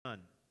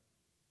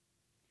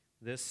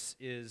This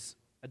is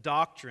a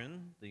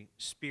doctrine. The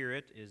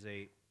Spirit is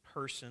a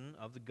person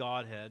of the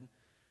Godhead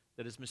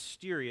that is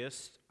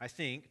mysterious, I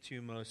think,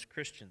 to most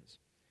Christians.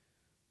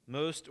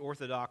 Most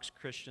Orthodox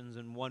Christians,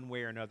 in one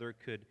way or another,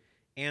 could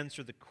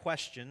answer the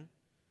question,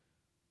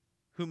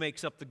 who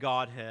makes up the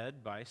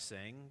Godhead, by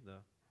saying the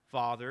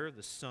Father,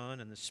 the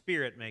Son, and the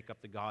Spirit make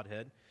up the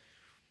Godhead.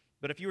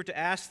 But if you were to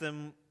ask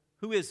them,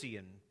 who is He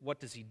and what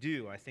does He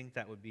do, I think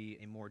that would be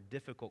a more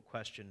difficult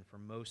question for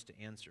most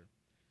to answer.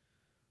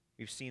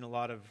 We've seen a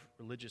lot of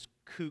religious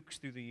kooks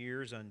through the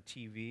years on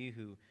TV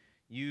who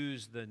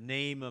use the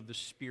name of the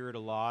Spirit a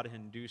lot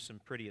and do some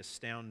pretty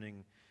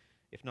astounding,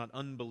 if not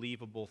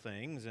unbelievable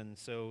things. And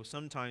so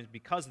sometimes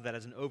because of that,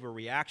 as an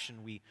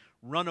overreaction, we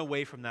run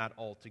away from that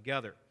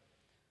altogether.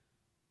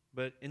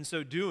 But in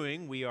so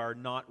doing, we are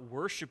not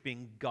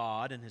worshiping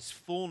God in His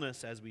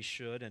fullness as we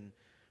should, and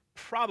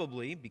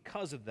probably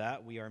because of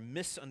that, we are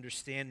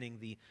misunderstanding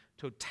the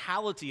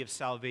totality of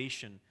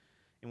salvation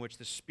in which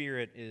the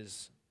Spirit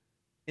is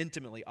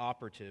intimately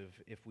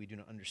operative if we do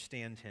not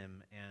understand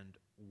Him and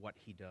what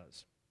He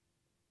does.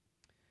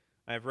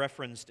 I have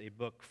referenced a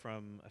book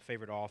from a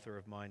favorite author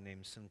of mine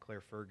named Sinclair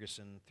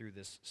Ferguson through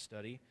this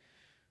study.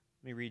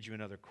 Let me read you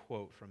another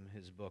quote from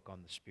his book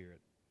on the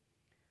Spirit.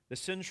 The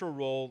central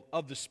role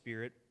of the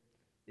Spirit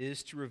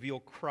is to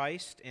reveal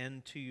Christ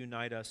and to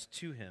unite us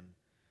to Him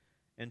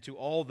and to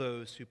all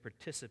those who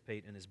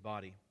participate in His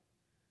body,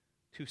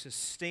 to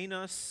sustain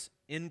us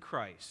in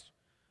Christ,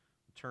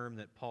 a term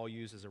that Paul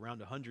uses around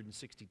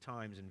 160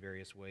 times in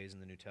various ways in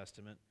the New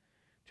Testament.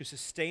 To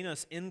sustain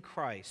us in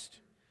Christ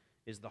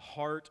is the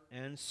heart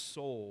and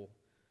soul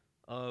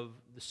of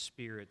the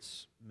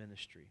Spirit's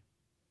ministry.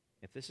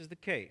 If this is the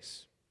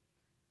case,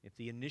 if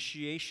the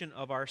initiation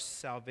of our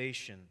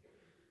salvation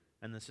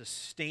and the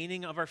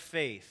sustaining of our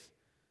faith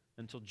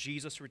until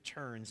Jesus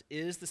returns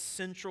is the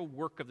central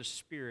work of the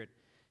Spirit,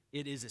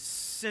 it is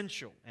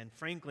essential and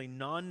frankly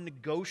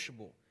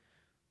non-negotiable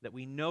that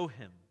we know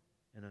Him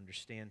and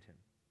understand Him.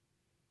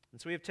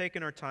 And so we have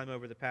taken our time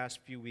over the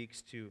past few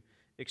weeks to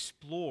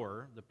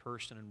explore the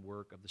person and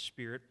work of the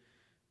Spirit.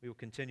 We will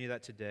continue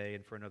that today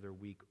and for another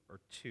week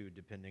or two,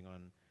 depending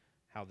on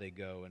how they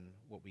go and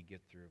what we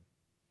get through.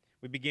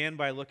 We began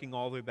by looking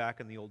all the way back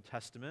in the Old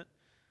Testament,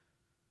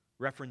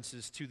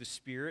 references to the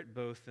Spirit,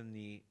 both in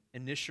the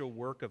initial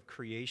work of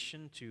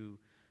creation to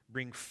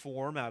bring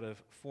form out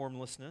of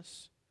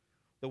formlessness,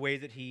 the way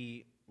that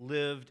He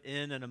lived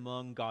in and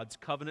among God's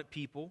covenant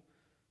people,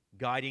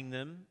 guiding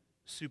them,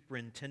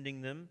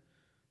 superintending them,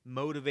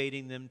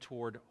 motivating them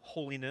toward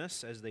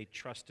holiness as they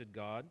trusted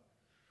God.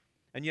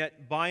 And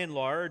yet, by and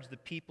large, the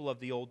people of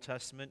the Old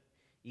Testament,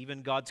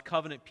 even God's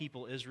covenant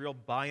people, Israel,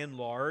 by and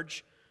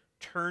large,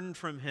 turned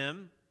from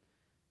Him.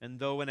 And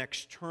though an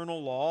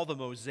external law, the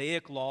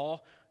Mosaic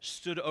law,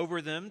 stood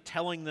over them,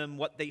 telling them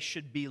what they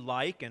should be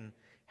like and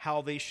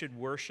how they should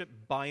worship,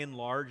 by and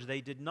large,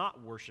 they did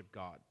not worship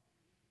God.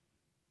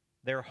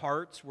 Their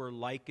hearts were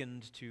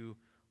likened to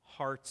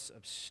hearts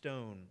of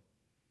stone.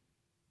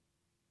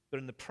 But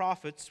in the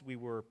prophets, we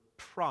were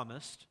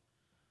promised,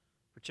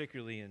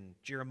 particularly in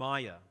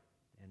Jeremiah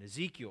and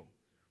Ezekiel,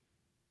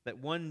 that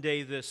one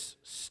day this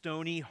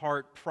stony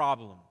heart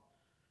problem,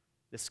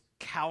 this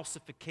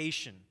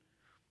calcification,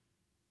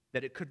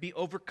 that it could be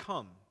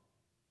overcome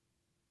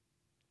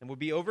and would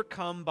be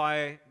overcome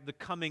by the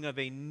coming of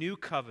a new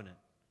covenant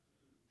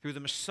through the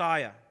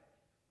Messiah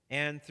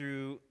and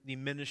through the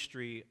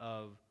ministry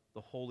of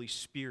the Holy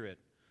Spirit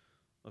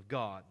of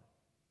God.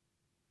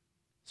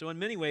 So in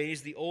many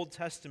ways, the Old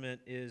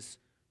Testament is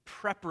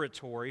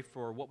preparatory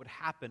for what would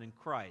happen in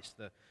Christ,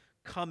 the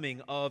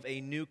coming of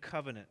a new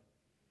covenant.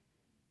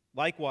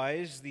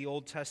 Likewise, the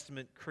Old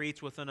Testament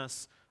creates within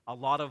us a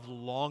lot of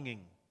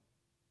longing.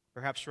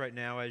 Perhaps right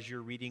now, as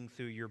you're reading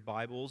through your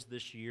Bibles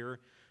this year,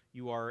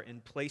 you are in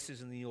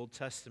places in the Old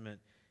Testament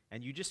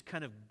and you just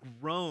kind of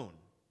groan.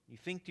 You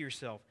think to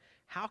yourself,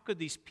 how could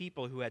these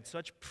people who had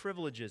such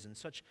privileges and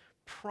such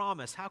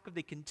promise, how could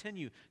they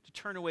continue to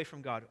turn away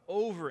from God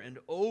over and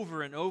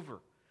over and over?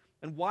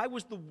 And why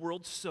was the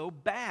world so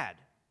bad?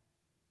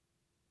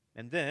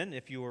 And then,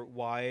 if you are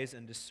wise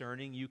and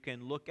discerning, you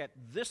can look at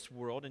this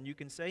world and you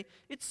can say,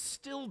 it's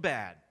still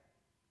bad.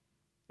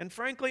 And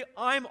frankly,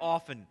 I'm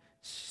often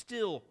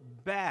still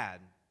bad.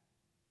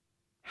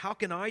 How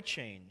can I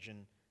change?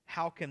 And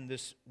how can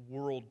this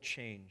world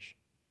change?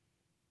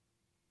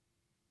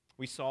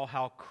 We saw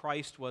how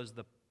Christ was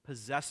the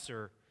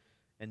possessor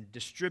and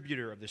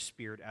distributor of the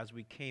Spirit as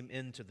we came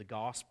into the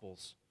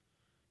Gospels.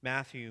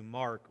 Matthew,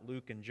 Mark,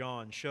 Luke, and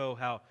John show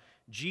how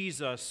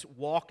Jesus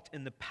walked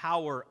in the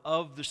power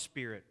of the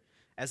Spirit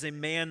as a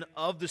man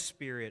of the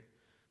Spirit,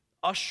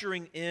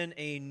 ushering in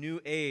a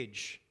new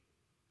age.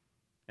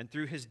 And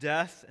through His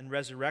death and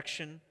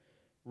resurrection,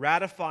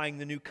 ratifying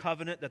the new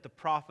covenant that the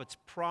prophets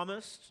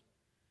promised,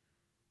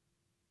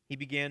 He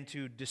began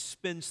to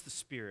dispense the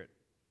Spirit.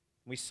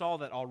 We saw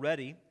that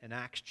already in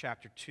Acts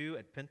chapter 2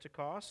 at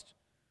Pentecost.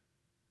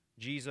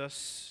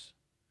 Jesus,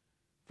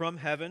 from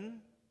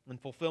heaven, in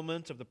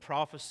fulfillment of the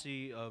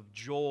prophecy of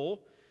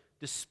Joel,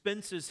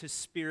 dispenses His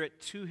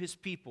Spirit to His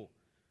people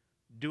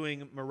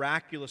doing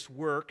miraculous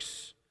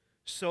works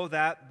so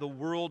that the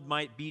world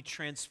might be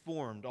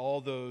transformed,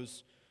 all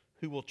those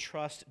who will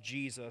trust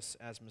Jesus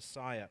as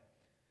Messiah.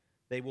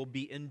 They will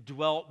be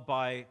indwelt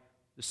by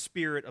the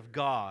Spirit of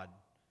God,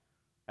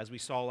 as we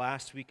saw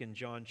last week in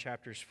John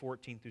chapters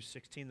 14 through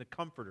 16, the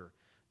Comforter,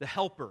 the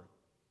Helper.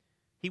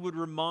 He would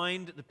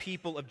remind the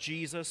people of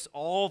Jesus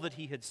all that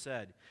he had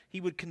said. He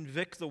would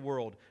convict the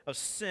world of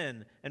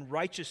sin and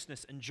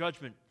righteousness and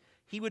judgment.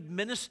 He would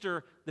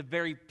minister the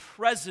very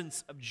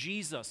presence of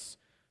Jesus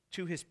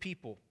to his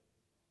people.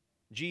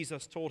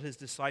 Jesus told his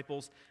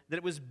disciples that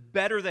it was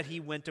better that he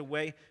went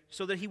away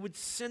so that he would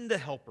send the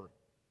Helper,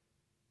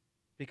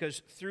 because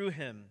through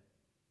him,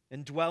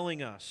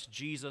 indwelling us,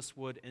 Jesus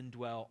would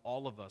indwell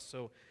all of us.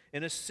 So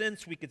in a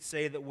sense, we could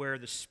say that where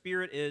the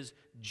Spirit is,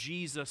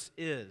 Jesus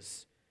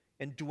is,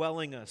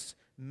 indwelling us,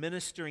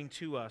 ministering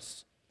to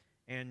us,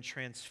 and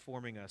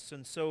transforming us.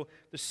 And so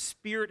the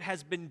Spirit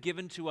has been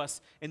given to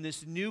us in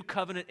this new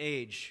covenant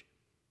age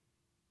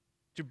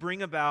to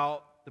bring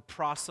about the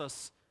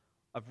process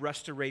of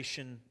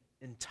restoration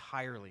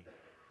entirely.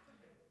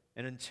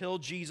 And until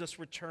Jesus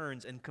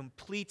returns and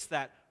completes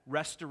that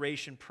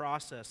restoration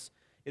process,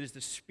 it is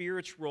the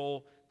Spirit's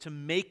role to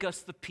make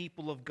us the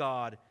people of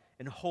God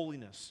in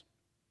holiness.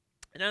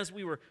 And as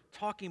we were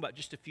talking about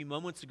just a few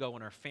moments ago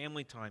in our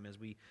family time, as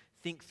we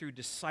think through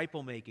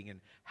disciple making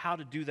and how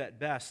to do that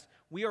best,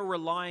 we are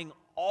relying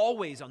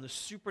always on the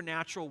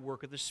supernatural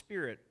work of the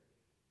Spirit.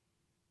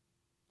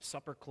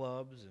 Supper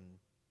clubs and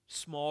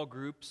small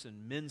groups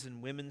and men's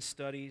and women's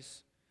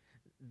studies.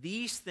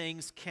 These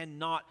things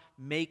cannot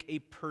make a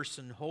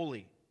person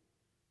holy.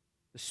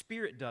 The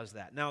Spirit does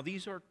that. Now,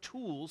 these are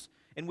tools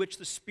in which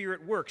the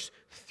Spirit works,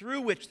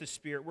 through which the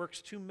Spirit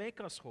works to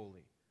make us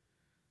holy.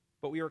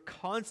 But we are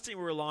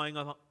constantly relying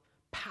on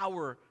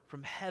power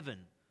from heaven,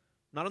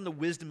 not on the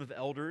wisdom of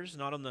elders,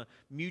 not on the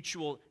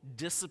mutual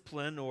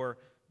discipline or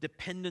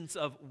dependence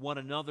of one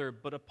another,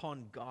 but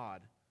upon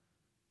God.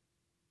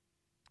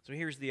 So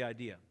here's the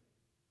idea.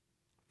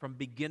 From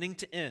beginning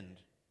to end,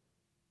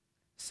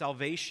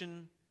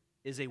 salvation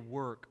is a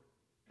work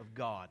of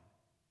God.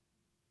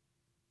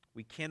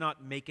 We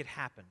cannot make it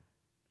happen.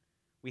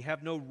 We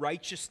have no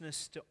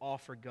righteousness to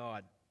offer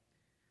God.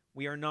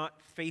 We are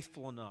not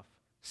faithful enough,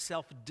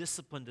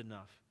 self-disciplined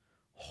enough,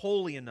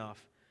 holy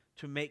enough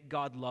to make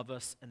God love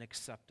us and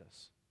accept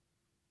us.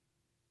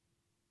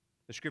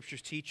 The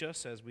Scriptures teach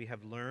us, as we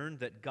have learned,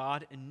 that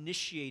God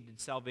initiated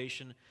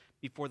salvation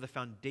before the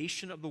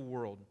foundation of the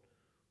world,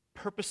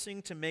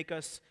 purposing to make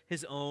us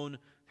His own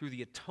through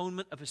the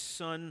atonement of His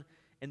Son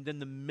and then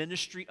the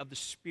ministry of the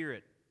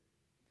Spirit,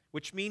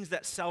 which means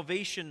that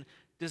salvation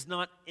does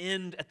not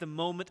end at the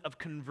moment of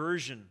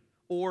conversion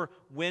or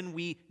when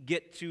we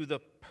get to the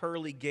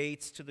pearly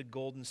gates, to the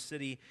golden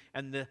city,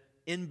 and the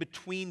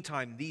in-between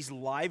time, these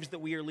lives that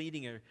we are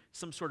leading are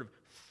some sort of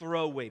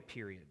throwaway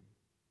period.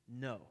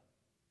 No.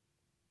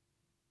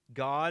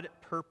 God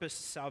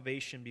purposed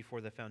salvation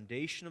before the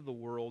foundation of the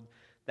world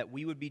that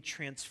we would be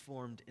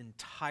transformed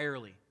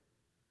entirely.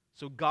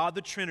 So God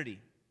the Trinity,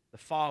 the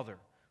Father,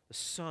 the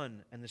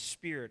Son, and the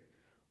Spirit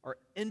are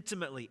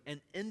intimately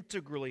and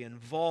integrally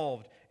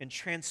involved in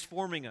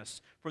transforming us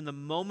from the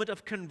moment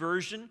of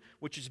conversion,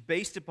 which is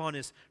based upon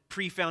His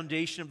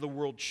pre-foundation of the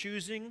world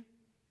choosing,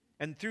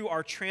 and through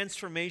our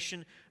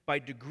transformation by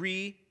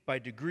degree, by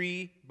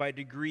degree, by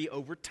degree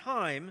over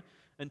time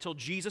until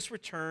Jesus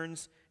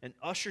returns and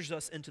ushers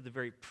us into the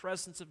very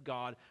presence of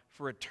God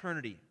for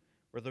eternity,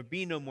 where there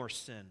be no more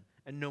sin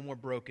and no more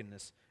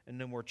brokenness and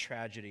no more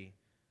tragedy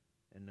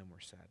and no more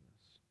sadness.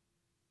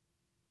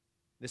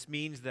 This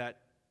means that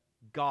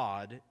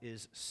God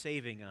is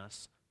saving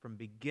us from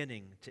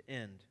beginning to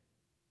end.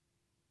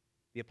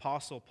 The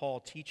Apostle Paul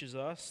teaches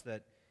us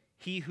that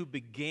He who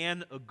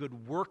began a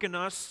good work in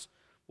us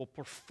will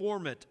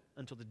perform it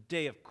until the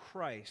day of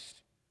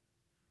Christ.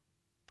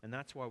 And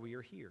that's why we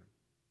are here.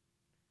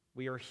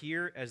 We are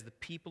here as the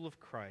people of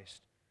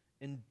Christ,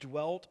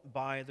 indwelt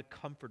by the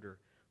Comforter,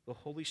 the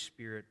Holy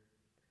Spirit,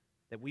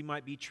 that we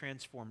might be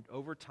transformed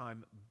over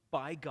time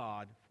by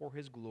God for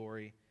His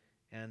glory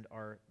and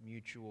our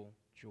mutual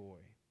joy.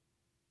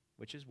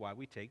 Which is why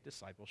we take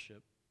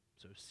discipleship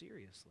so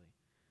seriously.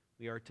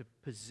 We are to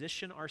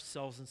position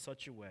ourselves in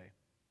such a way,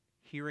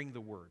 hearing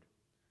the Word,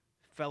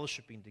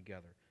 fellowshipping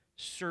together,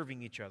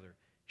 serving each other,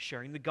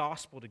 sharing the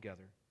gospel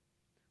together.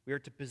 We are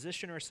to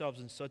position ourselves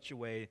in such a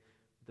way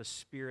the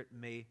Spirit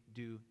may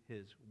do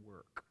His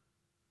work.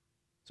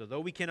 So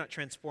though we cannot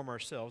transform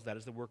ourselves, that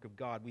is the work of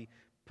God, we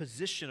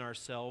position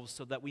ourselves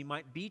so that we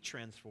might be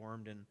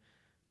transformed, and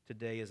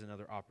today is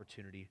another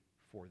opportunity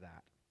for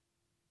that.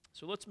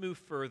 So let's move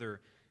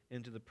further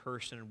into the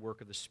person and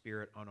work of the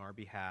Spirit on our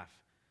behalf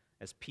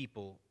as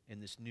people in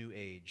this new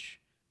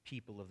age,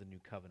 people of the new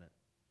covenant.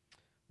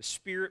 The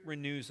Spirit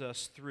renews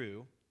us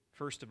through,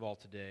 first of all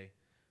today,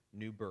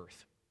 new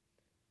birth.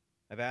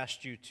 I've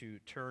asked you to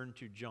turn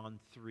to John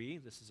 3.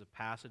 This is a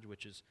passage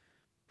which is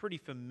pretty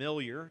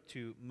familiar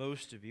to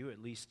most of you,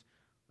 at least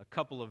a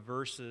couple of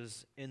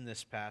verses in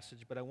this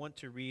passage, but I want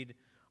to read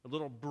a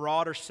little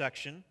broader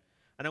section,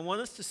 and I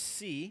want us to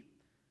see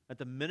that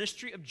the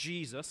ministry of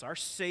Jesus, our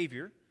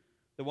Savior,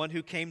 the one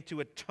who came to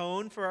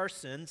atone for our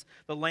sins,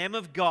 the Lamb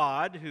of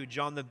God, who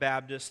John the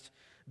Baptist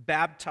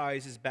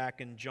baptizes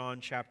back in John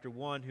chapter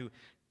 1, who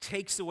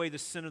takes away the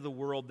sin of the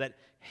world, that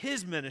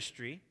his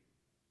ministry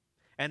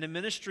and the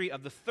ministry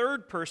of the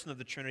third person of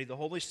the Trinity, the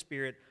Holy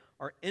Spirit,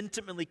 are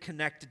intimately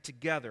connected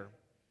together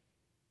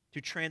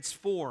to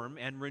transform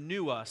and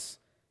renew us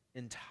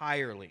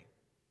entirely.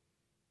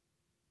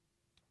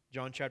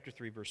 John chapter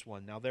 3, verse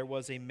 1. Now there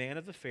was a man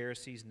of the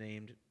Pharisees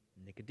named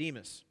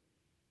Nicodemus,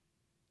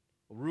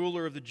 a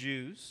ruler of the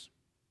Jews.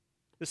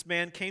 This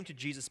man came to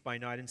Jesus by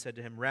night and said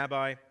to him,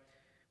 Rabbi,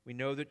 we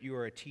know that you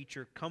are a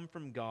teacher come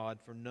from God,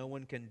 for no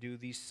one can do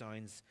these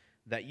signs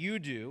that you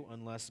do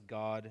unless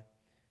God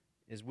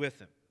is with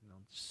him. I'll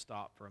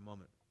stop for a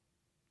moment.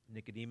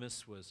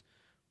 Nicodemus was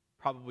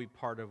probably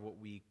part of what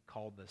we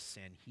call the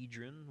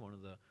Sanhedrin, one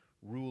of the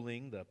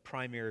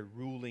primary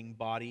ruling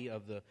body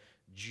of the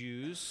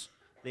Jews.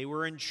 They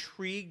were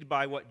intrigued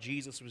by what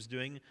Jesus was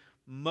doing.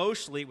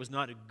 Mostly it was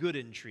not a good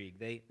intrigue.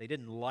 They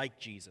didn't like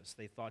Jesus.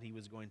 They thought he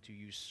was going to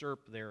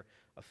usurp their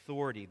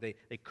authority.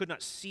 They could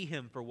not see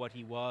him for what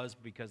he was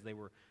because they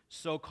were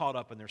so caught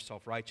up in their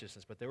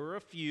self-righteousness. But there were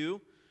a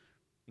few,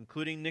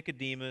 including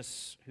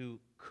Nicodemus, who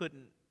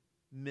couldn't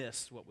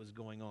miss what was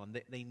going on.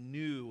 They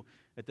knew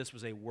that this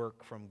was a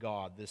work from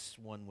God. This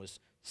one was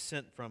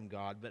sent from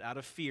God. But out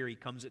of fear, he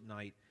comes at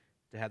night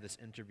to have this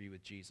interview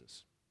with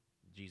Jesus.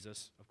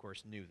 Jesus, of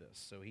course, knew this.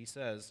 So he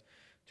says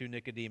to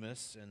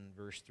Nicodemus in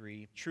verse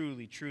 3,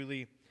 Truly,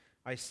 truly,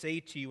 I say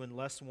to you,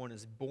 unless one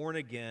is born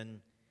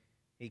again,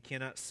 he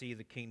cannot see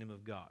the kingdom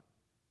of God.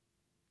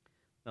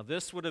 Now,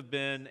 this would have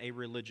been a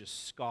religious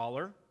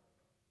scholar.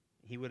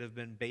 He would have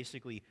been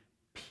basically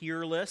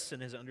peerless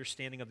in his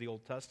understanding of the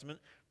Old Testament,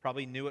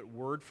 probably knew it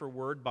word for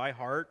word by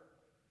heart,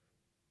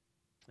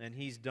 and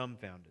he's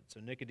dumbfounded. So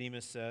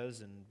Nicodemus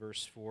says in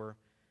verse 4,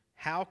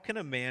 How can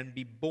a man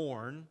be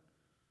born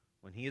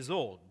when he is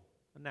old?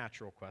 A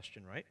natural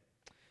question, right?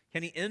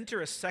 Can he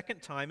enter a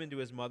second time into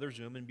his mother's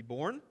womb and be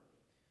born?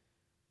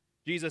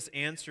 Jesus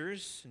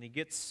answers, and he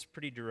gets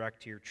pretty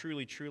direct here.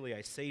 Truly, truly,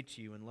 I say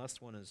to you,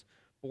 unless one is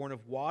born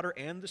of water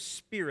and the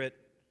Spirit,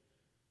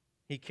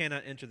 he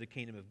cannot enter the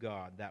kingdom of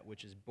God. That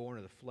which is born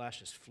of the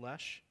flesh is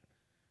flesh,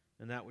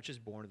 and that which is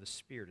born of the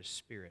Spirit is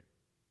spirit.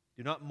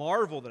 Do not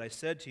marvel that I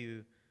said to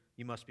you,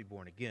 you must be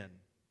born again.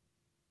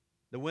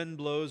 The wind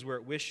blows where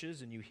it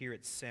wishes, and you hear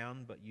its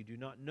sound, but you do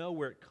not know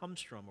where it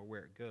comes from or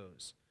where it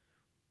goes.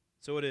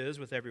 So it is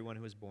with everyone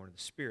who is born of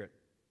the Spirit.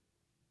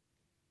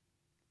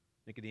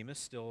 Nicodemus,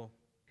 still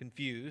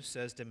confused,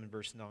 says to him in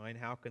verse 9,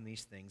 How can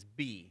these things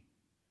be?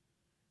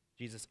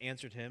 Jesus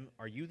answered him,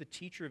 Are you the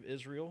teacher of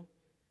Israel,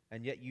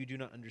 and yet you do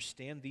not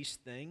understand these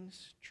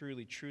things?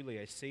 Truly,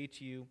 truly, I say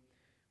to you,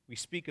 we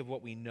speak of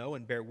what we know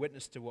and bear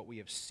witness to what we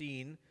have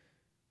seen,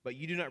 but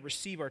you do not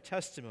receive our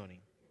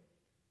testimony.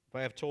 If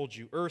I have told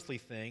you earthly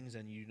things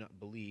and you do not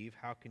believe,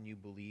 how can you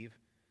believe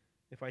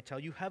if I tell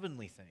you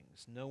heavenly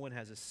things? No one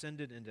has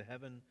ascended into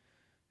heaven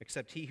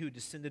except he who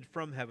descended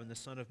from heaven, the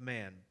Son of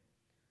Man.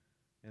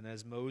 And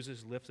as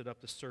Moses lifted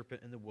up the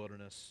serpent in the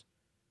wilderness,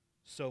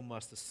 so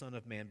must the Son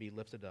of Man be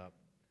lifted up,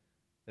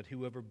 that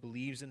whoever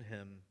believes in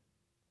him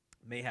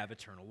may have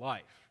eternal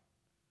life.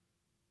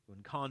 So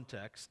in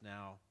context,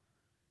 now,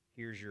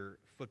 here's your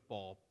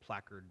football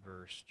placard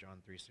verse, John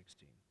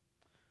 3:16.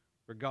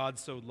 For God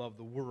so loved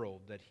the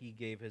world that he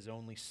gave his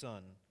only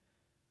Son,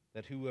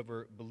 that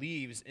whoever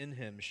believes in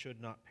him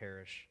should not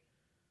perish,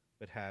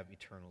 but have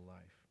eternal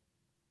life.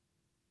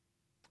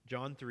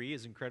 John 3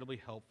 is incredibly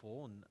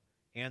helpful in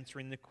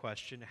answering the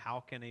question, how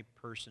can a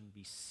person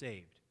be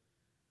saved?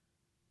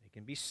 They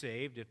can be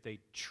saved if they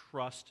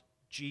trust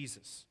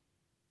Jesus.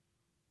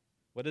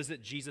 What is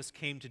it Jesus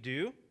came to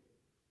do?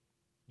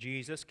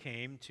 Jesus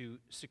came to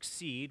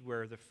succeed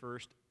where the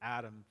first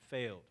Adam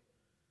failed.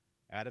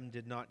 Adam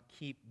did not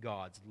keep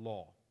God's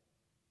law.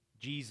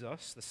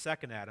 Jesus, the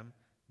second Adam,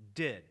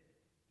 did.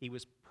 He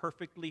was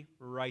perfectly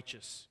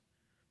righteous.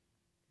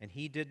 And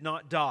he did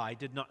not die,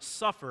 did not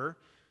suffer,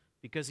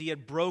 because he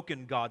had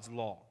broken God's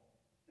law.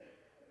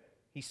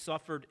 He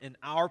suffered in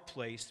our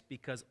place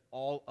because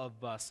all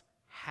of us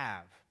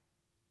have.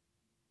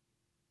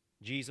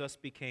 Jesus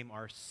became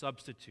our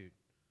substitute,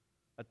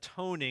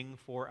 atoning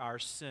for our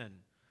sin,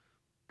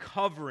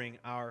 covering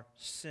our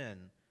sin.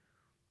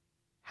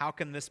 How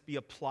can this be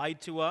applied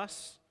to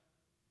us?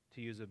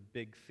 To use a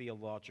big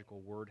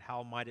theological word,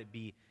 how might it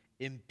be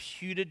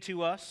imputed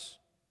to us?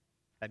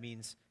 That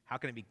means, how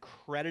can it be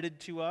credited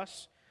to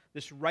us?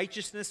 This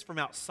righteousness from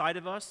outside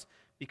of us,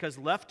 because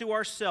left to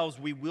ourselves,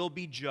 we will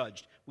be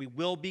judged. We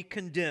will be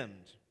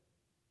condemned.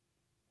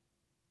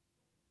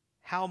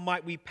 How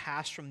might we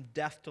pass from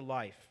death to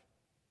life?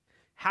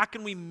 How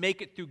can we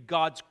make it through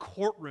God's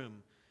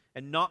courtroom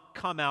and not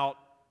come out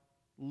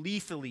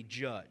lethally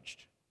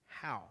judged?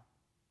 How?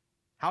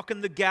 How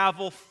can the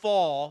gavel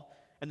fall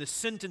and the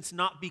sentence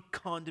not be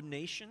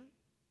condemnation?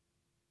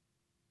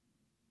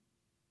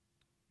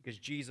 Because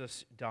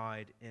Jesus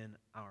died in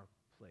our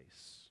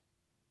place.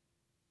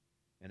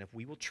 And if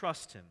we will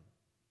trust him,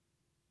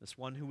 this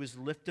one who is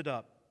lifted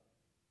up,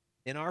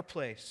 in our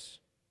place,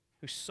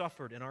 who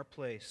suffered in our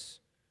place,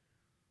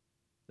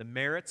 the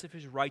merits of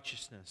his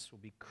righteousness will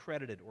be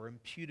credited or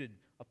imputed,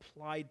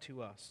 applied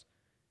to us,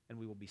 and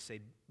we will be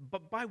saved.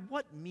 But by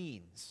what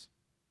means?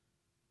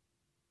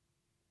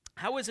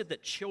 How is it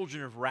that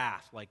children of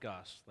wrath like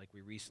us, like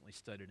we recently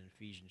studied in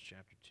Ephesians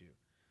chapter 2,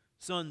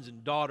 sons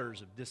and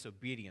daughters of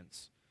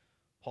disobedience,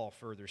 Paul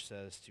further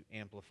says to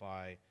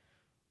amplify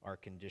our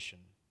condition.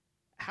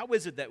 How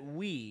is it that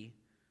we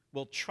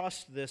will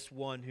trust this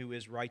one who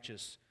is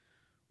righteous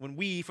when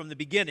we, from the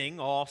beginning,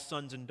 all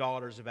sons and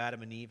daughters of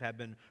Adam and Eve, have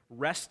been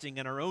resting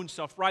in our own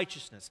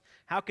self-righteousness?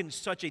 How can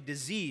such a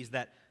disease,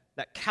 that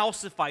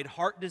calcified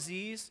heart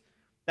disease,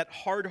 that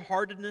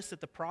hard-heartedness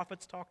that the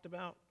prophets talked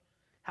about,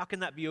 how can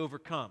that be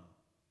overcome?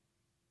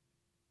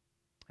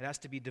 It has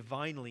to be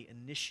divinely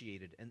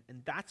initiated,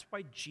 and that's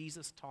why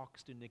Jesus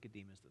talks to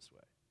Nicodemus this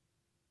way.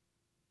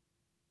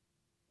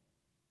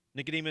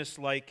 Nicodemus,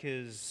 like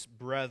his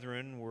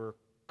brethren, were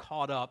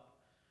caught up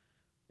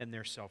in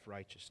their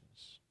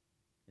self-righteousness.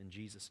 And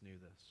Jesus knew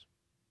this.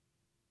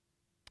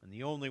 And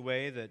the only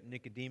way that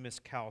Nicodemus'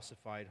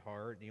 calcified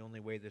heart, the only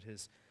way that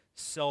his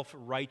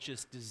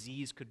self-righteous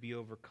disease could be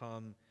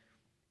overcome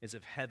is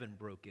if heaven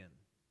broke in.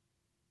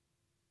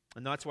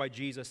 And that's why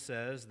Jesus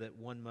says that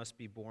one must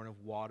be born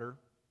of water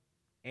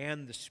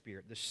and the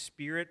Spirit. The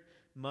Spirit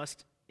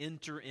must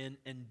enter in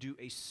and do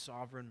a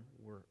sovereign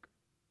work.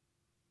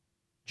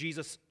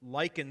 Jesus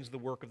likens the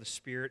work of the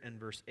Spirit in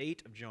verse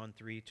 8 of John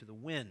 3 to the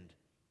wind.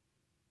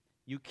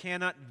 You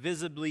cannot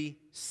visibly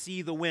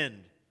see the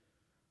wind.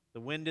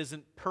 The wind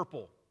isn't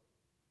purple.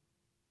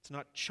 It's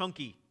not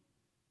chunky.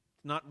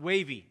 It's not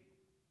wavy.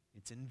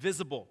 It's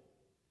invisible.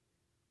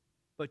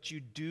 But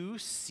you do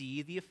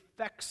see the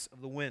effects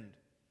of the wind.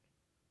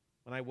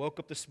 When I woke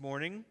up this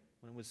morning,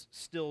 when it was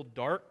still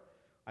dark,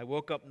 I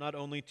woke up not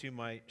only to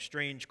my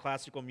strange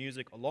classical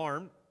music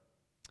alarm,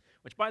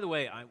 which, by the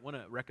way, I want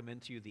to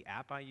recommend to you the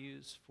app I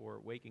use for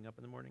waking up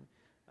in the morning.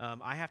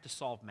 I have to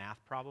solve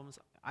math problems.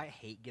 I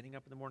hate getting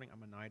up in the morning.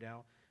 I'm a night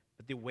owl.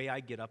 But the way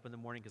I get up in the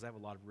morning, because I have a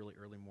lot of really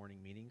early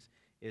morning meetings,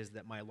 is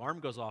that my alarm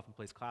goes off and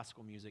plays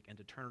classical music, and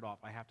to turn it off,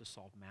 I have to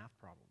solve math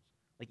problems.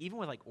 Like, even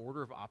with,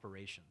 order of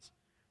operations.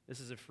 This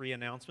is a free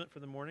announcement for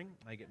the morning.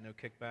 I get no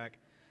kickback.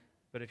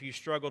 But if you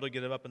struggle to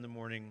get up in the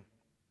morning,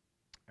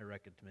 I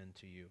recommend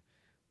to you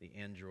the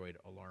Android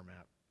alarm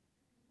app.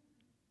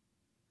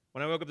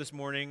 When I woke up this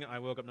morning, I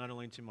woke up not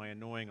only to my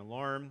annoying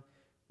alarm,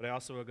 but I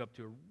also woke up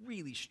to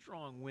really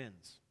strong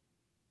winds.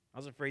 I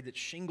was afraid that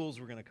shingles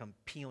were going to come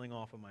peeling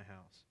off of my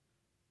house.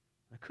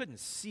 I couldn't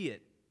see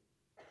it,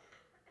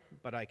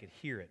 but I could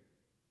hear it.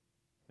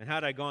 And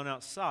had I gone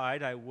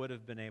outside, I would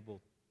have been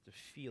able to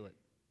feel it.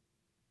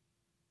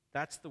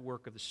 That's the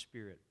work of the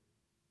Spirit.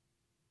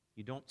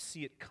 You don't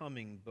see it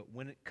coming, but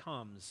when it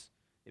comes,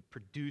 it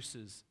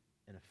produces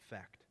an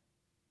effect.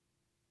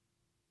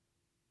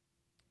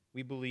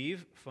 We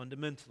believe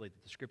fundamentally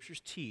that the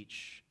Scriptures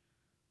teach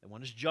that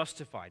one is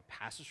justified,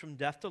 passes from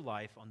death to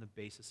life on the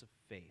basis of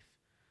faith.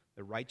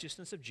 The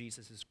righteousness of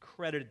Jesus is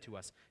credited to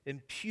us,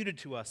 imputed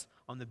to us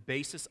on the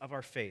basis of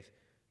our faith.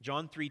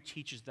 John 3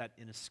 teaches that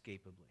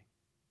inescapably.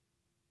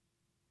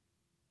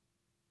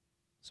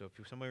 So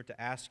if somebody were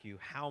to ask you,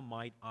 how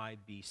might I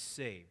be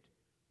saved?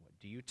 What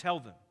do you tell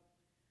them?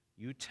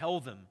 You tell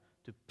them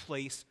to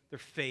place their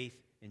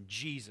faith in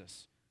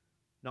Jesus.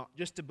 Not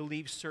just to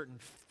believe certain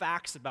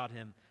facts about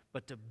him,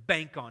 but to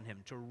bank on him,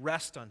 to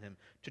rest on him,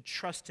 to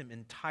trust him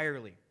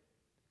entirely.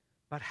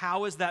 But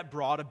how is that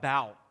brought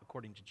about,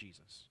 according to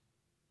Jesus?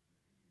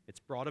 It's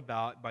brought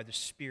about by the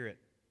Spirit.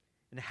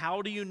 And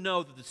how do you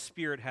know that the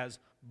Spirit has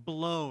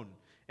blown?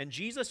 And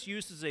Jesus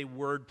uses a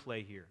word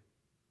play here.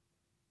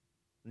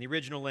 In the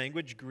original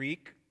language,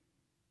 Greek,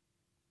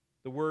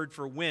 the word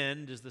for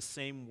wind is the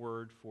same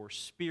word for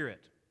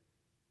spirit.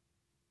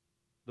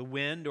 The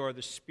wind or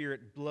the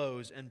Spirit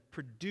blows and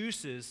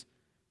produces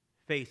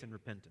faith and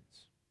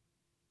repentance.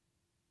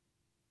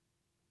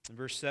 In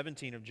verse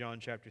 17 of John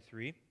chapter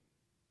 3, it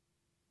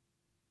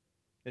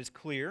is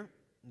clear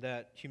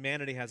that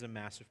humanity has a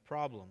massive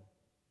problem.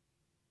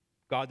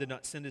 God did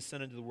not send his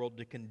Son into the world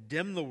to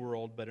condemn the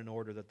world, but in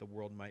order that the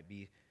world might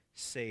be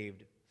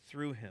saved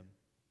through him.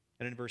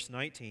 And in verse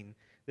 19,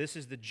 this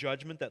is the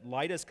judgment that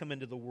light has come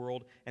into the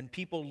world, and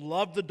people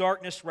love the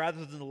darkness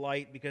rather than the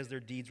light because their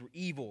deeds were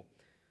evil.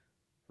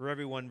 For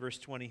everyone, verse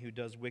 20, who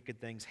does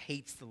wicked things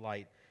hates the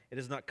light. It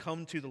has not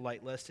come to the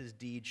light lest his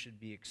deeds should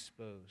be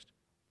exposed.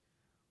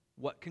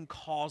 What can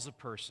cause a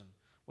person?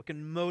 What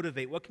can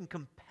motivate? What can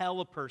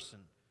compel a person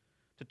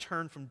to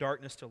turn from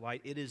darkness to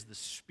light? It is the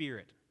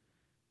Spirit.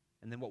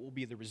 And then what will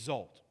be the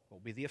result? What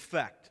will be the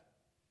effect?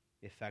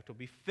 The effect will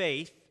be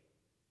faith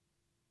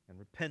and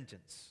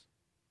repentance.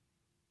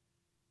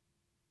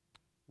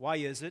 Why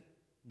is it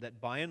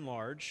that by and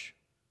large,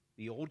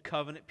 the old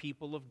covenant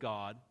people of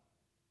God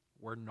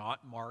were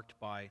not marked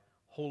by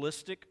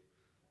holistic,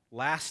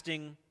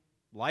 lasting,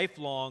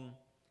 lifelong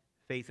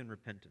faith and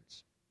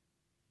repentance?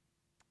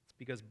 It's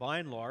because by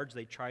and large,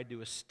 they tried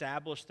to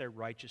establish their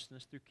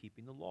righteousness through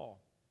keeping the law.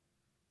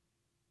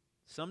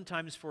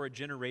 Sometimes for a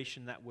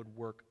generation that would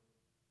work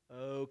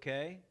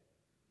okay.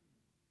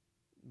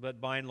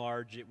 But by and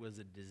large, it was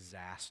a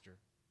disaster.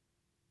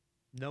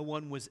 No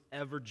one was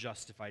ever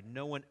justified.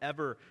 No one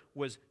ever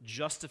was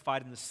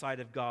justified in the sight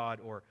of God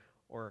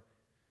or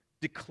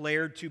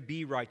declared to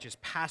be righteous,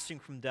 passing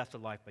from death to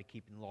life by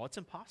keeping the law. It's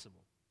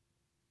impossible.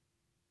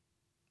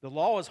 The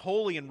law is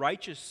holy and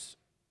righteous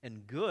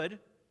and good.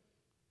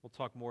 We'll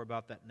talk more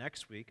about that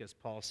next week, as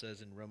Paul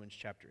says in Romans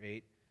chapter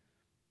 8.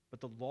 But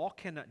the law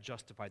cannot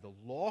justify. The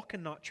law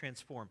cannot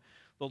transform.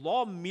 The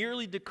law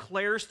merely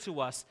declares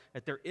to us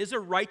that there is a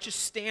righteous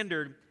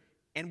standard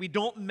and we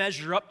don't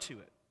measure up to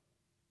it.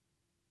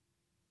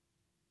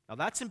 Now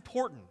that's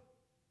important.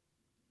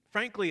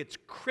 Frankly, it's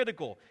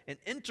critical and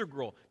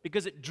integral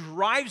because it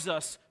drives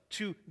us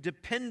to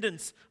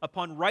dependence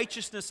upon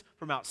righteousness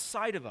from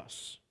outside of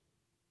us.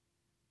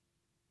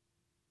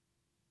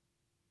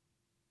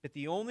 But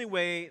the only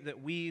way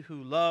that we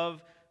who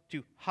love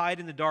to hide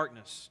in the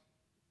darkness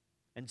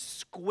and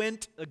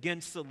squint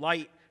against the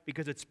light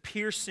because it's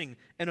piercing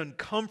and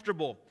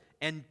uncomfortable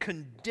and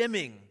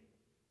condemning,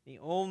 the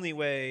only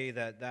way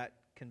that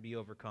can be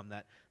overcome,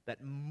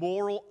 that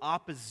moral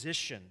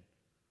opposition,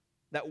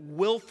 that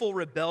willful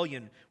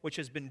rebellion which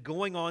has been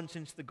going on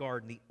since the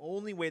garden, the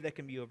only way that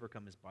can be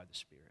overcome is by the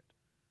Spirit.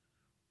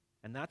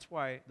 And that's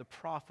why the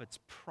prophets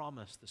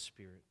promise the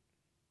Spirit.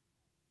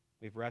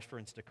 We've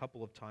referenced a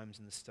couple of times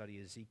in the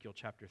study Ezekiel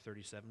chapter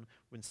 37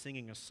 when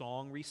singing a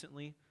song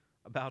recently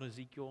about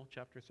Ezekiel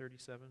chapter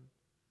 37.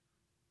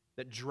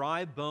 That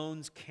dry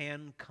bones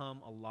can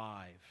come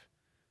alive,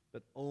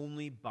 but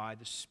only by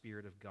the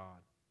Spirit of God.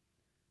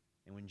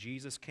 And when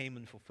Jesus came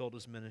and fulfilled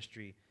his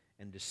ministry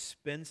and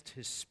dispensed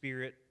his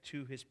Spirit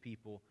to his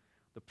people,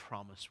 the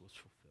promise was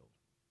fulfilled.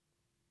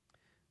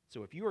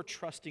 So if you are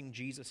trusting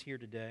Jesus here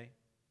today,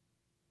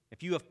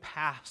 if you have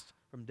passed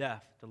from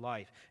death to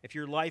life, if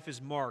your life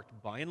is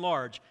marked by and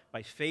large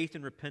by faith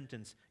and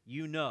repentance,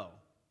 you know,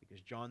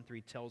 because John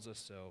 3 tells us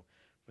so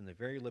from the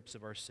very lips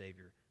of our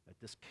Savior, that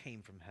this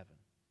came from heaven.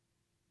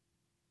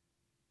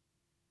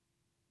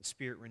 The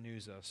Spirit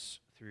renews us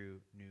through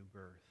new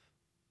birth.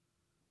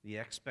 The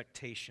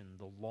expectation,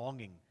 the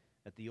longing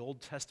that the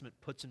Old Testament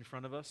puts in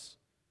front of us,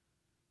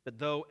 that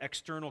though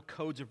external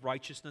codes of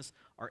righteousness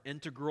are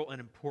integral and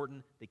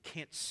important, they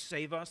can't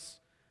save us.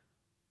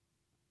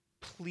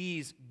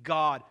 Please,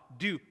 God,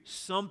 do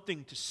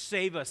something to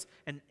save us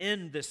and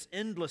end this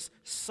endless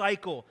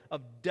cycle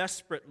of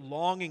desperate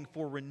longing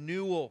for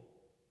renewal.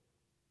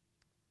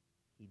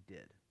 He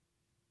did.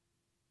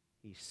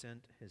 He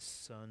sent his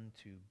Son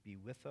to be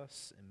with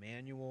us,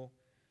 Emmanuel,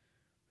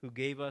 who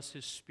gave us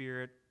his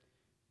Spirit.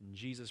 And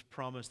Jesus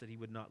promised that he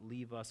would not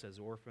leave us as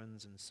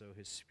orphans, and so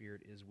his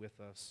Spirit is with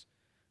us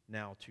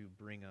now to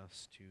bring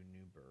us to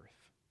new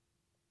birth.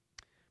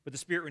 But the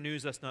Spirit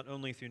renews us not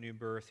only through new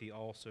birth, he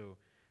also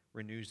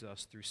renews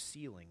us through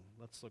sealing.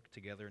 Let's look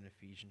together in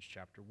Ephesians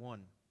chapter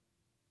 1.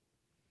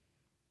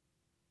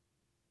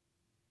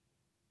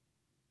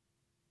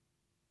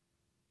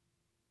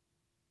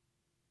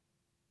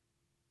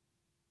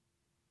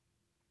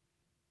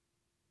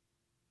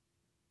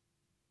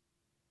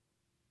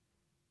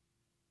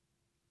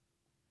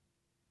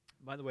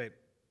 By the way,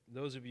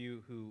 those of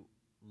you who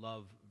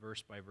love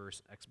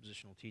verse-by-verse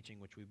expositional teaching,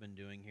 which we've been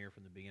doing here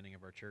from the beginning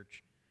of our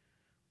church,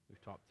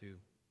 we've talked through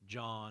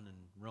John and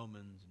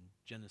Romans and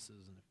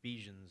Genesis and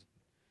Ephesians.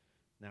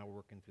 Now we're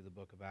working through the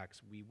book of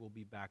Acts. We will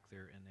be back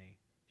there in a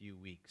few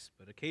weeks.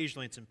 But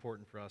occasionally it's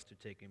important for us to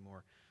take a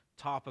more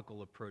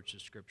topical approach to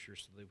Scripture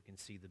so that we can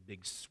see the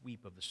big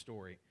sweep of the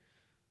story.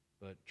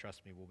 But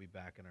trust me, we'll be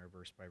back in our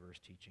verse-by-verse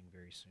teaching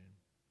very soon.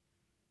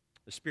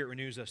 The Spirit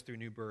renews us through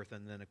new birth,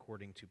 and then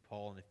according to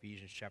Paul in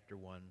Ephesians chapter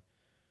 1,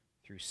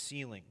 through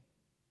sealing.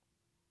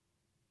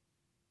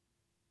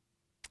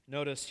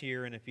 Notice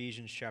here in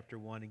Ephesians chapter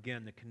 1,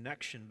 again, the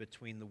connection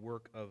between the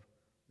work of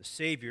the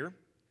Savior,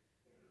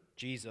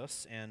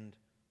 Jesus, and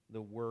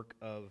the work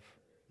of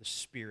the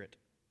Spirit.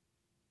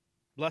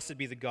 Blessed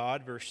be the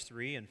God, verse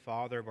 3, and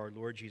Father of our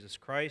Lord Jesus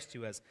Christ,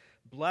 who has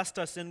blessed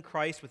us in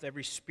Christ with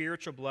every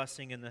spiritual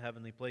blessing in the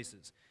heavenly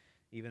places,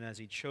 even as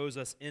he chose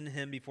us in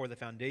him before the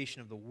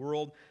foundation of the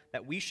world,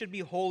 that we should be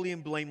holy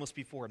and blameless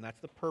before him. That's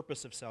the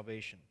purpose of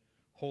salvation,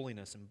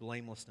 holiness and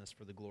blamelessness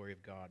for the glory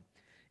of God.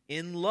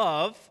 In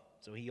love,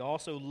 so he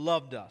also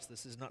loved us.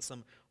 This is not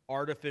some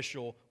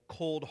artificial,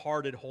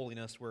 cold-hearted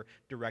holiness we're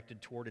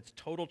directed toward. It's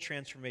total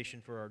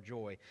transformation for our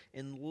joy.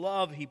 In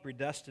love, he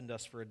predestined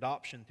us for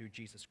adoption through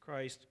Jesus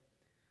Christ,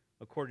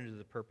 according to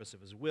the purpose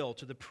of his will,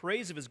 to the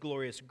praise of his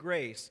glorious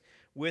grace,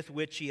 with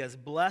which he has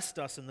blessed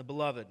us in the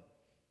beloved.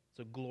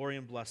 So glory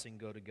and blessing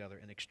go together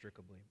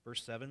inextricably.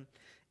 Verse 7,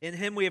 in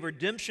him we have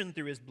redemption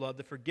through his blood,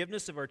 the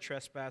forgiveness of our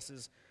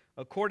trespasses,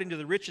 according to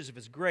the riches of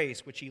his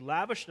grace, which he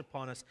lavished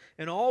upon us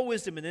in all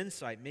wisdom and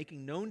insight,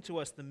 making known to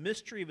us the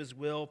mystery of his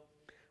will,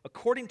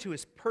 according to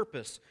his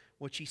purpose,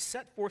 which he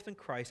set forth in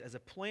Christ as a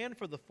plan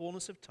for the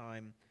fullness of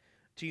time,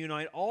 to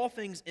unite all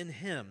things in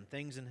him,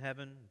 things in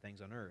heaven and things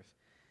on earth.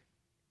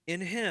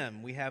 In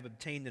him we have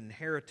obtained an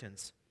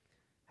inheritance,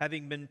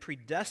 having been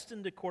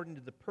predestined according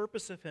to the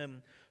purpose of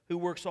him who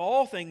works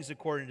all things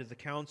according to the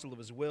counsel of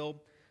his will,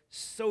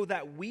 so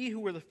that we who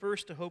were the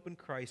first to hope in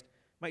Christ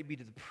might be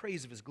to the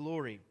praise of his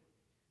glory.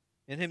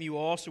 In him you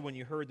also, when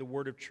you heard the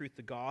word of truth,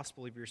 the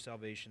gospel of your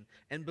salvation,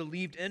 and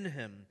believed in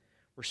him,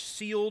 were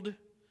sealed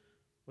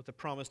with the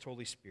promised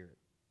Holy Spirit,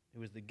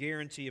 who is the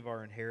guarantee of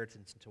our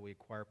inheritance until we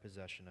acquire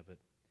possession of it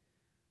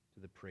to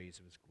the praise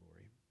of his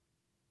glory.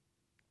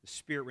 The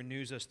Spirit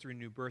renews us through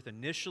new birth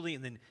initially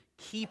and then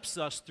keeps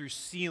us through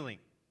sealing.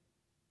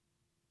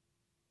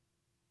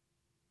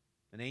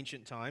 In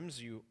ancient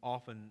times, you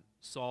often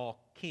saw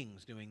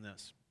kings doing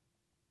this.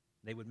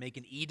 They would make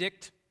an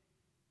edict,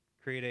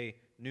 create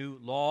a new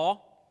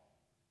law,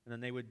 and then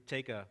they would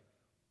take a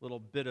little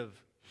bit of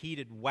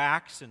heated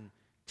wax and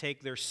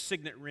take their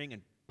signet ring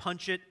and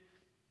punch it,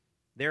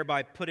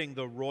 thereby putting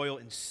the royal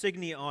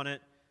insignia on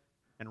it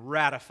and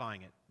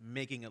ratifying it,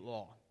 making it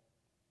law.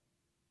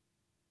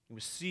 It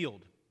was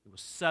sealed, it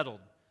was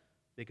settled,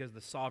 because the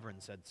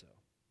sovereign said so.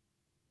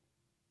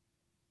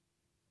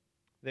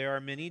 There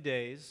are many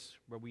days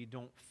where we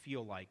don't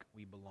feel like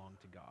we belong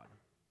to God,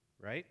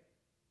 right?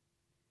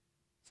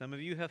 Some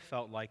of you have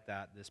felt like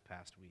that this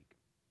past week.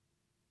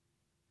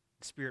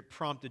 The Spirit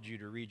prompted you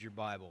to read your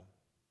Bible,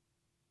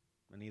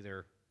 and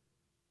either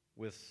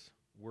with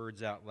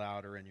words out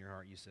loud or in your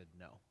heart you said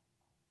no.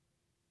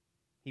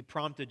 He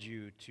prompted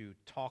you to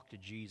talk to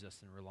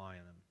Jesus and rely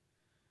on him,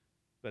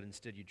 but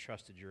instead you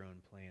trusted your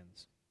own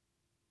plans.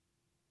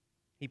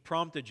 He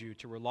prompted you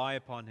to rely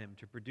upon him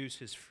to produce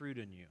his fruit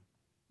in you: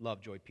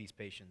 love, joy, peace,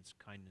 patience,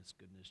 kindness,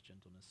 goodness,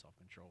 gentleness,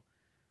 self-control.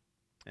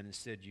 And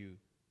instead you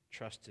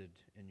trusted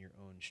in your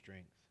own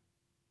strength.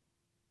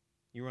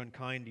 You were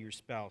unkind to your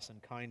spouse,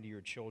 unkind to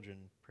your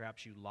children.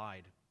 Perhaps you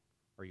lied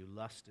or you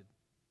lusted.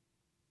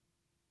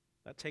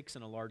 That takes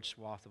in a large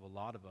swath of a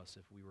lot of us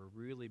if we were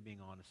really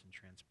being honest and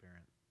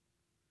transparent.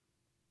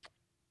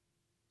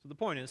 So the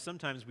point is,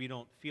 sometimes we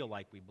don't feel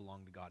like we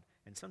belong to God,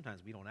 and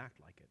sometimes we don't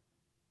act like it.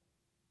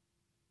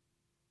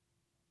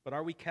 But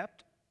are we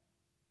kept?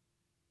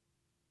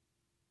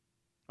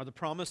 Are the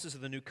promises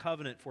of the new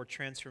covenant for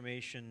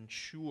transformation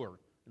sure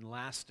and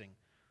lasting,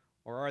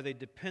 or are they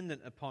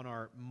dependent upon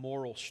our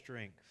moral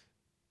strength?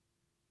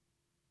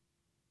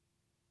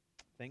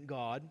 Thank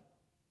God,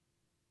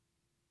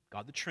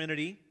 God the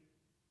Trinity,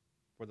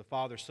 for the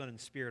Father, Son, and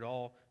Spirit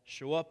all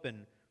show up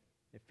in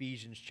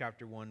Ephesians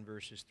chapter 1,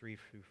 verses 3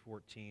 through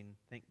 14.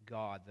 Thank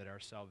God that our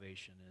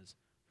salvation is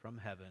from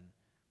heaven,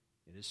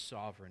 it is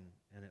sovereign,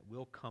 and it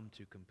will come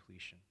to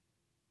completion.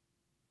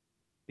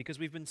 Because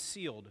we've been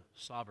sealed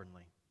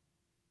sovereignly.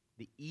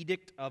 The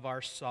edict of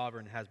our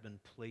sovereign has been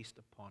placed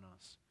upon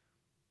us,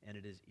 and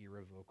it is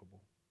irrevocable.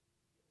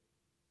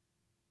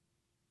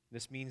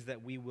 This means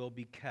that we will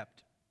be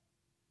kept.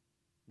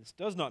 This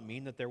does not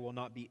mean that there will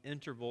not be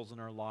intervals in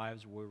our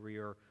lives where we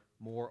are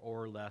more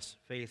or less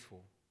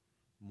faithful,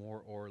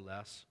 more or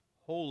less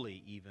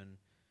holy, even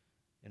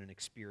in an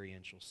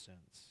experiential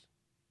sense.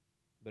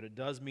 But it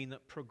does mean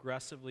that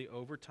progressively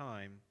over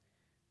time,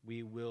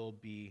 we will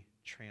be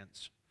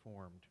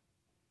transformed.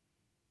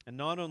 And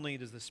not only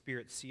does the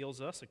Spirit seals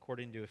us,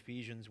 according to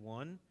Ephesians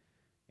 1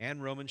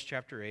 and Romans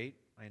chapter 8,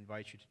 I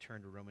invite you to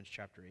turn to Romans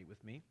chapter 8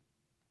 with me.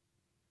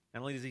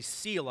 Not only does he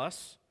seal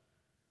us,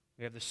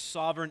 we have the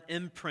sovereign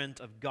imprint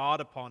of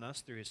God upon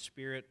us through his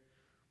Spirit.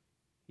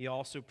 He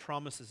also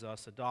promises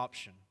us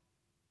adoption.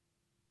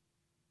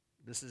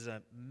 This is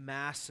a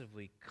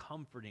massively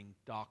comforting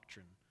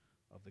doctrine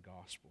of the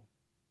gospel.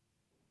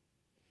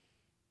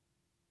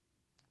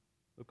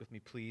 Look with me,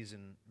 please,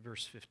 in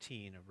verse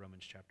 15 of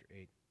Romans chapter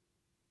 8.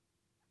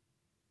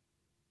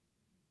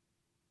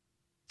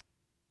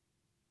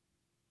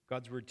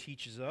 God's word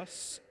teaches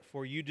us,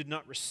 "For you did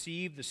not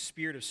receive the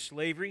spirit of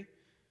slavery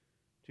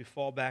to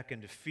fall back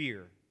into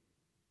fear,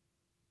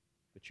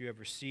 but you have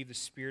received the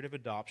spirit of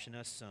adoption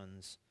as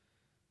sons,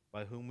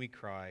 by whom we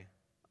cry,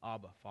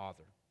 Abba,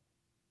 Father.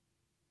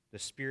 The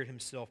Spirit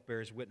himself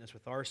bears witness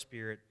with our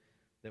spirit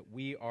that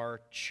we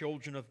are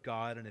children of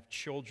God, and if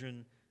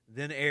children,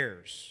 then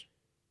heirs,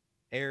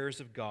 heirs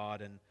of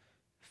God and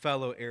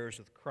fellow heirs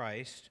with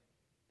Christ,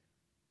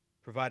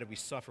 provided we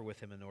suffer with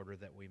him in order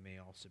that we may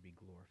also be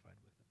glorified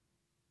with him."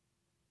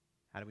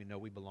 How do we know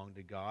we belong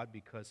to God?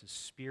 Because his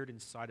Spirit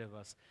inside of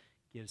us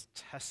gives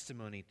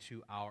testimony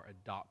to our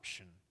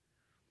adoption.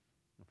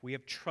 If we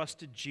have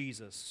trusted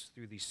Jesus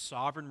through the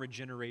sovereign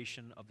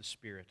regeneration of the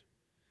Spirit,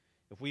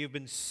 if we have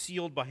been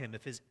sealed by him,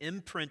 if his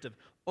imprint of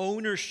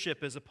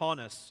ownership is upon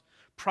us,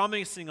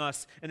 promising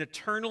us an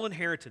eternal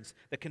inheritance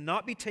that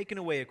cannot be taken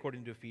away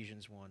according to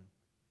Ephesians 1,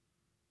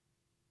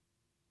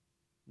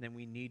 then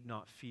we need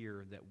not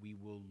fear that we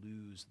will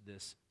lose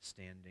this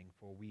standing,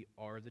 for we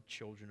are the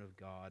children of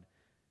God,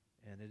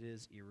 and it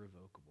is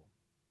irrevocable.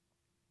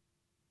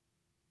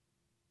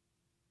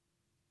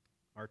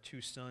 Our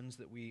two sons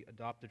that we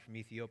adopted from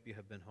Ethiopia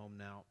have been home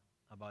now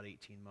about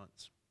 18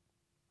 months.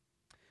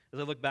 As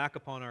I look back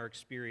upon our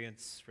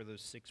experience for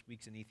those 6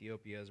 weeks in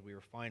Ethiopia as we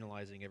were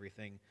finalizing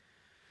everything,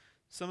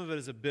 some of it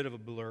is a bit of a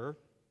blur.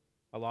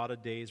 A lot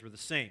of days were the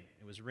same.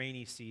 It was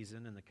rainy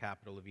season in the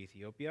capital of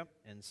Ethiopia,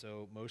 and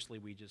so mostly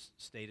we just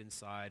stayed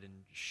inside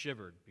and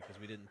shivered because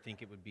we didn't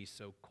think it would be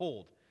so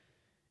cold.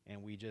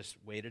 And we just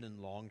waited and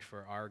longed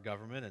for our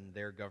government and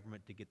their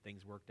government to get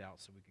things worked out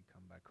so we could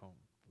come back home.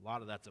 A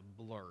lot of that's a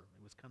blur.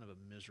 It was kind of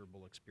a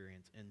miserable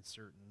experience in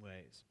certain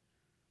ways.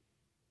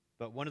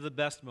 But one of the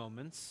best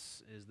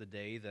moments is the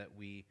day that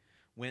we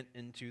went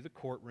into the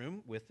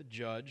courtroom with the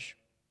judge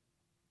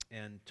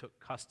and took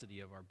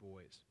custody of our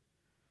boys.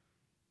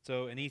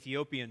 So in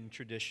Ethiopian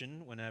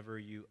tradition, whenever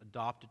you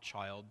adopt a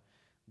child,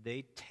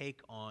 they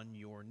take on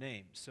your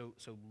name. So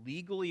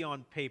legally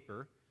on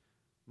paper,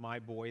 my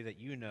boy that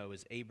you know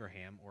is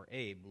Abraham or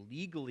Abe.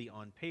 Legally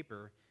on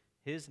paper,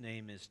 his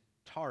name is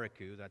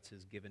Tariku. That's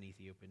his given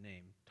Ethiopian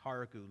name.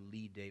 Tariku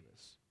Lee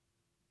Davis.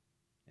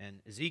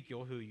 And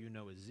Ezekiel, who you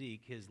know as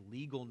Zeke, his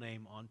legal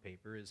name on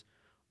paper is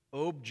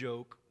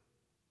Objok.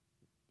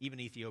 Even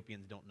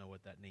Ethiopians don't know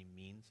what that name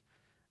means.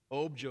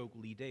 Objok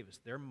Lee Davis.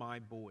 They're my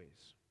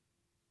boys.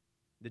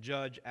 The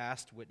judge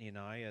asked Whitney and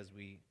I as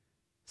we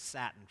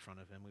sat in front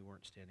of him. We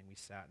weren't standing. We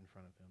sat in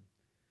front of him.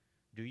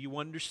 Do you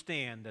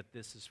understand that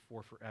this is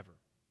for forever?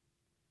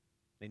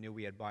 They knew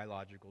we had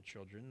biological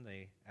children.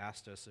 They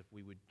asked us if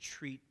we would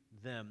treat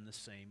them the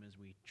same as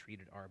we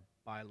treated our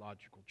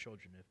biological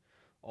children. If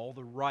all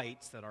the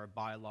rights that our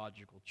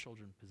biological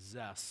children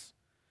possess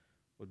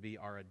would be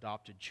our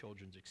adopted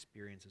children's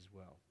experience as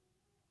well.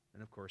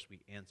 And of course, we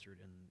answered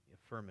in the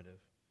affirmative.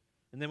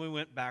 And then we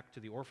went back to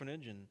the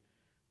orphanage and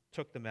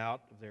took them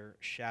out of their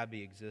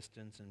shabby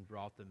existence and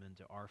brought them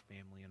into our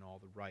family and all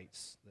the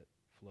rights that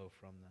flow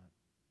from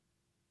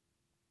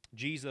that.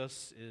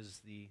 Jesus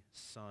is the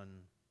Son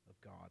of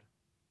God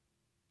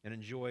and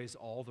enjoys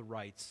all the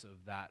rights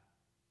of that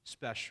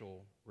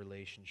special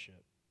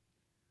relationship.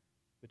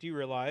 But do you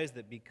realize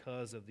that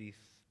because of the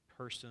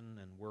person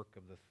and work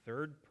of the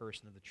third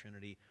person of the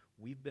Trinity,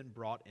 we've been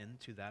brought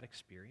into that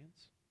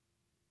experience?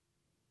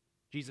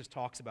 Jesus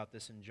talks about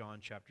this in John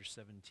chapter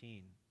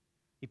 17.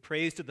 He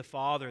prays to the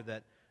Father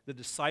that the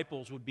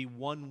disciples would be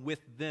one with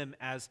them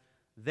as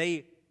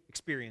they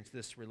experience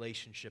this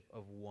relationship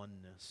of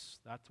oneness.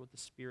 That's what the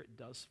Spirit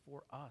does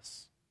for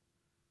us.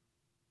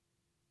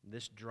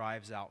 This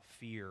drives out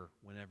fear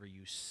whenever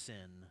you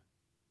sin.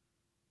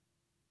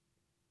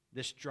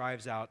 This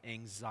drives out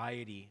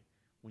anxiety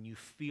when you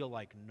feel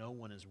like no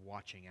one is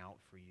watching out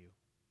for you.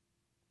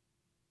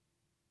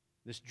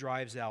 This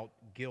drives out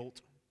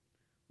guilt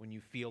when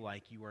you feel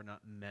like you are not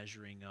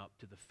measuring up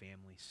to the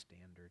family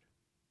standard.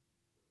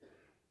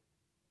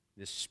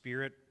 This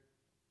Spirit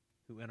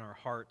who in our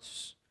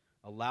hearts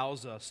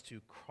allows us to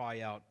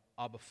cry out,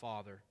 Abba,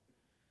 Father,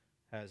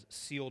 has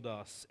sealed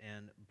us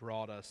and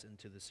brought us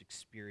into this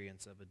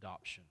experience of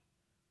adoption.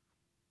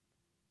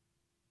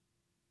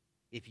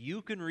 If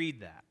you can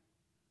read that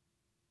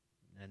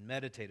and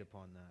meditate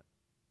upon that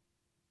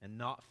and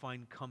not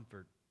find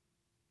comfort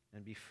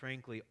and be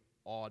frankly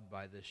awed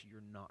by this,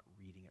 you're not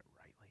reading it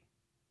rightly.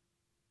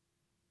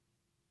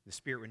 The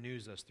Spirit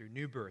renews us through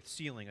new birth,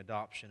 sealing,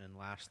 adoption, and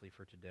lastly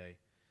for today,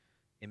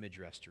 image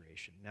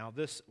restoration. Now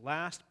this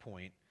last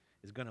point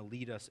is going to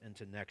lead us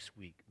into next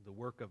week, the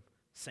work of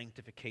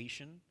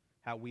sanctification,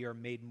 how we are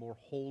made more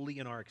holy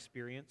in our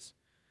experience.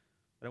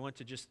 But I want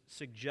to just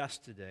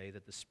suggest today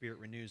that the Spirit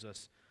renews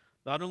us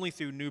not only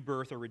through new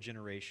birth or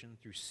regeneration,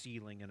 through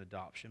sealing and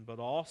adoption, but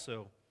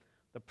also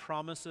the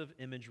promise of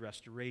image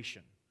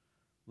restoration.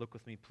 Look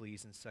with me,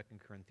 please, in 2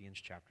 Corinthians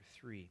chapter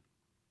 3.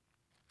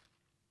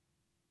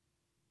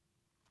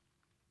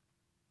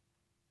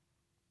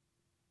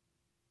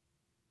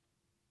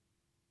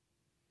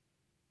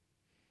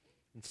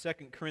 In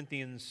 2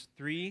 Corinthians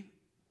 3,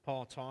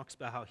 Paul talks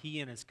about how he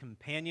and his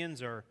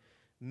companions are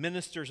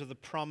ministers of the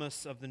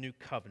promise of the new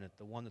covenant,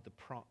 the one that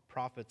the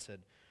prophets had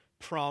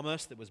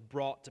promised that was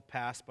brought to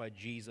pass by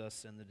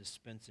Jesus and the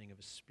dispensing of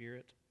his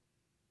Spirit.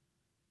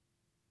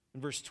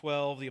 In verse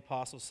 12, the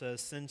apostle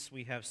says, since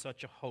we have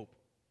such a hope,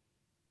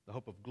 the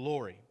hope of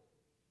glory,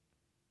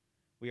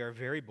 we are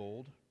very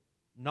bold,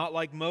 not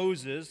like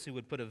Moses, who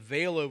would put a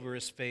veil over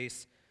his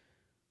face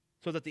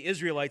so that the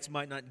Israelites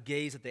might not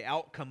gaze at the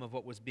outcome of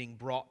what was being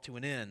brought to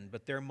an end.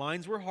 But their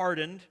minds were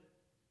hardened.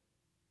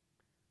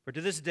 For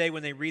to this day,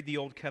 when they read the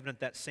Old Covenant,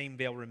 that same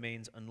veil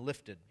remains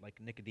unlifted, like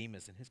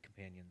Nicodemus and his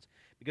companions,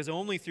 because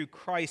only through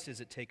Christ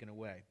is it taken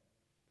away.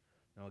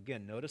 Now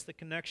again, notice the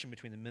connection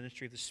between the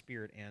ministry of the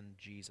Spirit and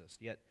Jesus.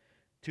 Yet,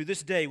 to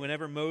this day,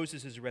 whenever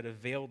Moses is read, a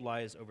veil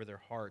lies over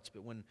their hearts.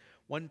 But when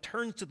one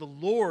turns to the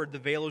Lord, the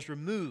veil is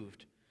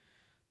removed.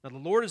 Now the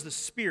Lord is the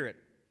Spirit.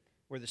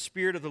 Where the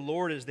Spirit of the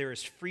Lord is, there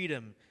is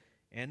freedom.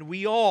 And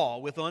we all,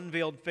 with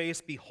unveiled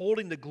face,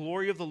 beholding the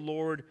glory of the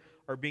Lord,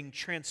 are being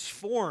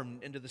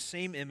transformed into the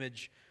same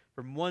image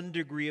from one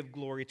degree of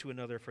glory to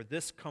another. For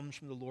this comes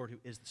from the Lord who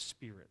is the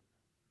Spirit.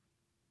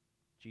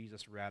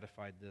 Jesus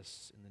ratified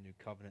this in the new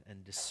covenant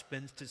and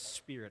dispensed his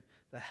Spirit,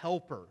 the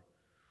helper,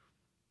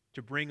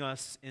 to bring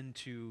us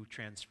into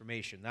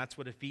transformation. That's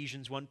what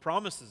Ephesians 1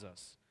 promises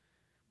us.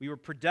 We were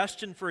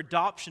predestined for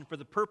adoption for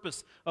the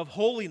purpose of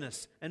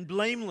holiness and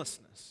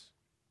blamelessness.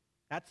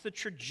 That's the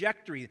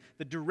trajectory,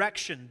 the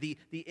direction, the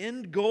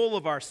end goal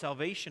of our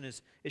salvation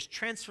is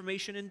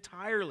transformation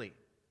entirely.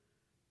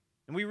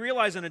 And we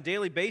realize on a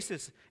daily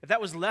basis, if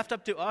that was left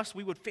up to us,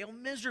 we would fail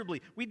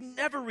miserably. We'd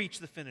never reach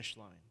the finish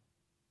line.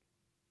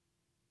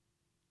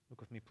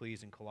 Look with me,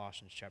 please, in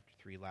Colossians chapter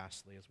 3,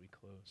 lastly, as we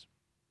close.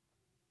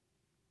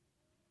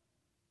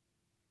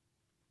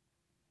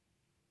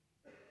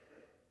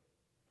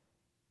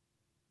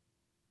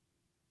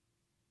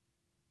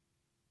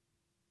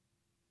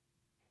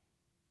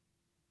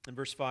 In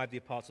verse 5, the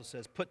apostle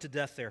says, "Put to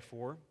death,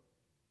 therefore,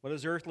 what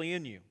is earthly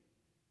in you: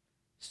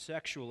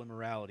 sexual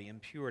immorality,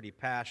 impurity,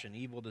 passion,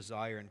 evil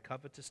desire, and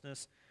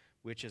covetousness,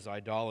 which is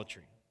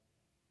idolatry.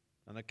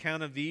 On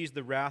account of these,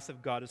 the wrath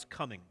of God is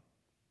coming.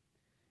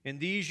 In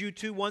these you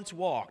too once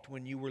walked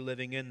when you were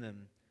living in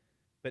them.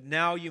 But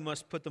now you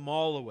must put them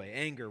all away: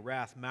 anger,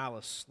 wrath,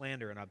 malice,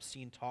 slander, and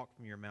obscene talk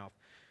from your mouth.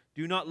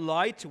 Do not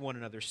lie to one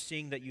another,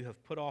 seeing that you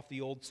have put off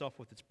the old self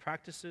with its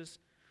practices."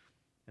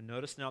 And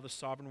notice now the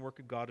sovereign work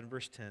of God in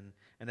verse 10.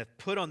 "And have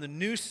put on the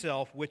new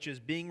self, which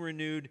is being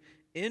renewed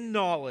in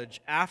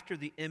knowledge after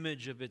the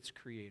image of its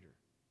creator."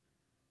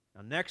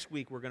 Now next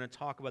week we're going to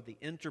talk about the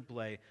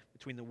interplay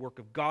between the work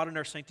of God in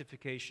our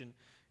sanctification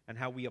and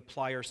how we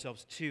apply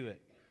ourselves to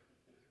it.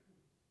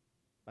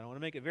 But I want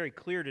to make it very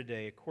clear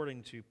today,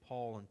 according to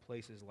Paul in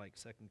places like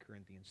 2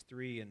 Corinthians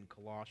 3 and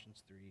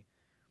Colossians 3,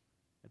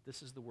 that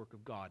this is the work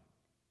of God.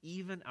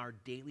 Even our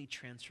daily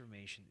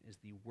transformation is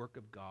the work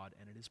of God,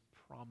 and it is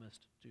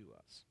promised to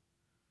us.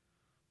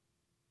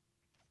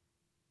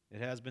 It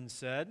has been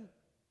said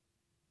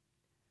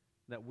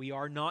that we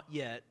are not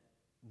yet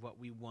what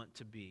we want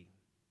to be,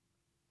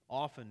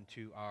 often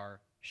to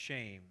our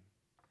shame.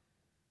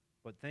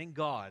 But thank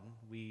God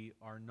we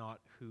are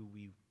not who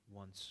we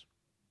once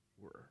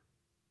were.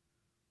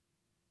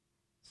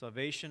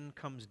 Salvation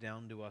comes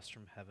down to us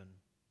from heaven.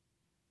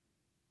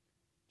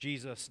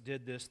 Jesus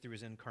did this through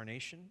his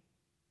incarnation,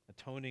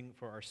 atoning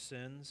for our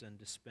sins and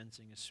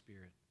dispensing his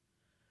Spirit.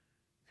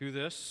 Through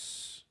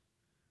this,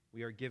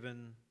 we are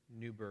given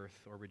new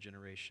birth or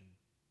regeneration.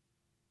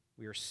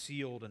 We are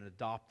sealed and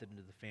adopted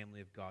into the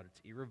family of God. It's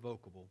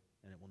irrevocable,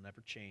 and it will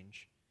never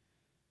change.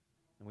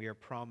 And we are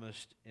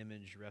promised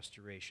image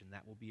restoration.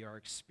 That will be our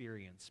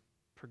experience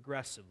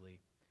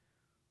progressively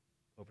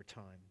over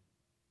time.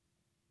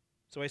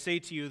 So I say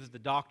to you that the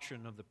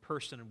doctrine of the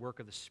person and work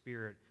of the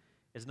Spirit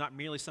is not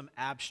merely some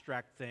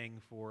abstract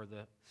thing for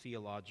the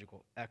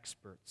theological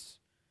experts.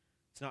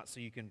 It's not so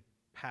you can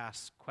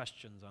pass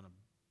questions on a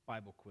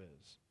Bible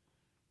quiz.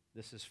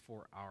 This is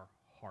for our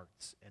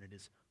hearts, and it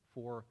is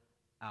for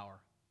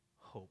our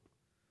hope.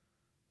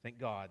 Thank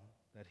God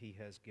that he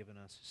has given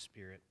us his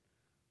Spirit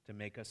to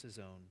make us his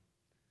own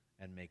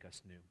and make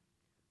us new.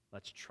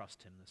 Let's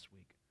trust him this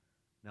week.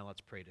 Now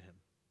let's pray to him.